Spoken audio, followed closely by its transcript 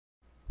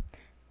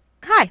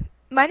Hi,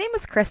 my name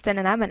is Kristen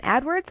and I'm an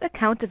AdWords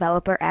account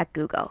developer at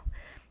Google.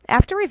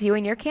 After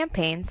reviewing your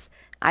campaigns,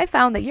 I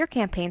found that your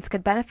campaigns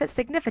could benefit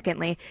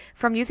significantly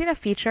from using a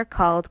feature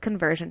called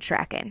conversion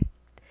tracking.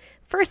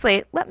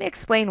 Firstly, let me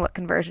explain what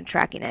conversion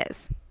tracking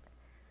is.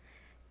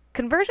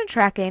 Conversion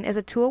tracking is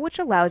a tool which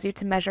allows you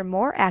to measure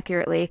more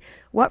accurately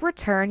what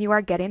return you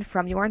are getting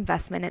from your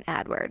investment in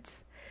AdWords.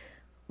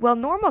 While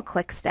normal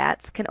click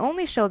stats can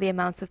only show the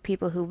amounts of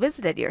people who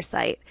visited your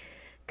site,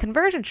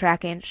 conversion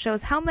tracking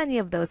shows how many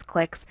of those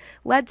clicks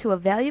led to a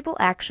valuable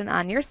action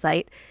on your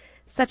site,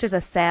 such as a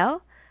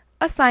sale,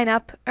 a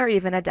sign-up, or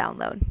even a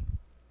download.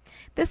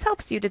 This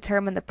helps you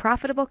determine the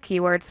profitable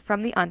keywords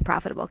from the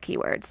unprofitable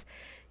keywords.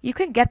 You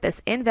can get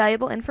this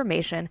invaluable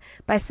information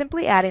by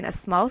simply adding a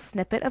small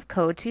snippet of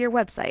code to your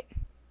website.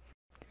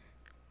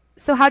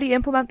 So how do you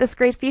implement this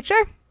great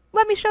feature?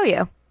 Let me show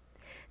you.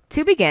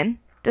 To begin,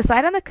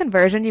 decide on the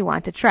conversion you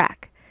want to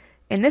track.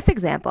 In this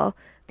example,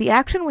 the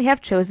action we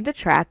have chosen to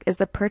track is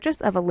the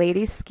purchase of a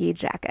lady's ski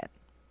jacket.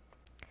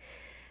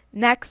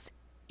 Next,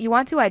 you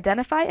want to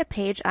identify a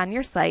page on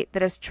your site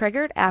that is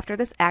triggered after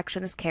this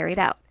action is carried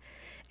out.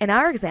 In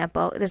our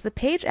example, it is the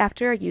page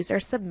after a user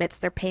submits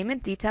their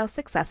payment details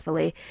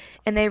successfully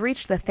and they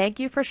reach the Thank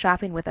You for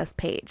Shopping with Us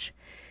page.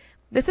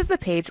 This is the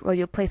page where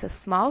you'll place a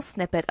small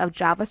snippet of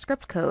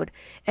JavaScript code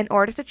in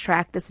order to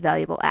track this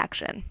valuable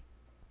action.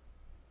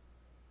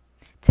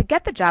 To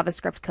get the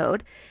JavaScript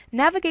code,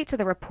 navigate to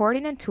the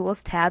Reporting and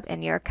Tools tab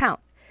in your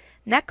account.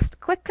 Next,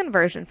 click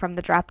Conversion from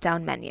the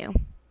drop-down menu.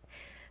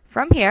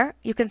 From here,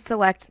 you can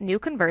select New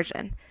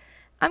Conversion.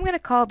 I'm going to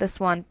call this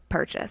one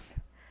Purchase.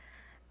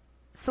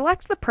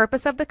 Select the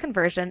purpose of the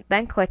conversion,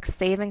 then click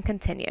Save and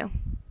Continue.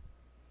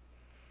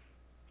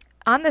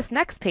 On this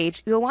next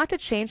page, you'll want to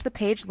change the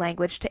page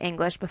language to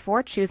English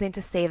before choosing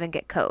to save and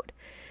get code.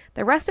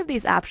 The rest of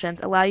these options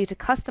allow you to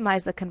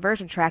customize the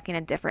conversion tracking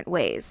in different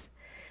ways.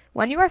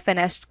 When you are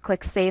finished,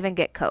 click Save and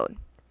Get Code.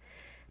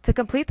 To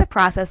complete the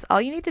process,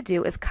 all you need to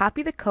do is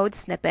copy the code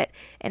snippet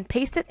and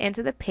paste it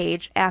into the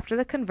page after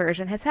the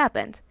conversion has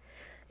happened.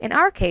 In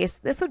our case,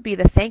 this would be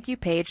the thank you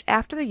page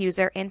after the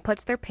user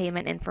inputs their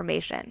payment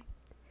information.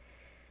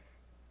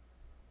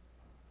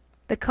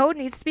 The code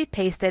needs to be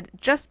pasted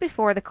just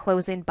before the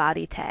closing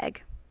body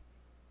tag.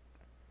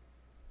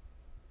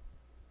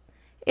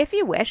 If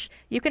you wish,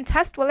 you can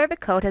test whether the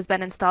code has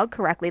been installed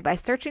correctly by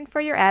searching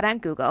for your ad on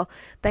Google,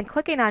 then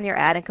clicking on your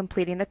ad and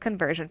completing the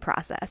conversion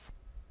process.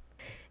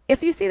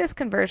 If you see this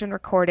conversion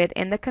recorded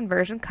in the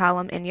conversion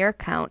column in your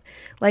account,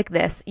 like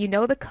this, you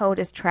know the code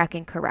is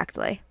tracking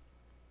correctly.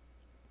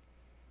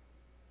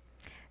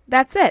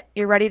 That's it.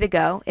 You're ready to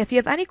go. If you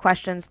have any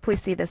questions,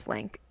 please see this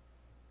link.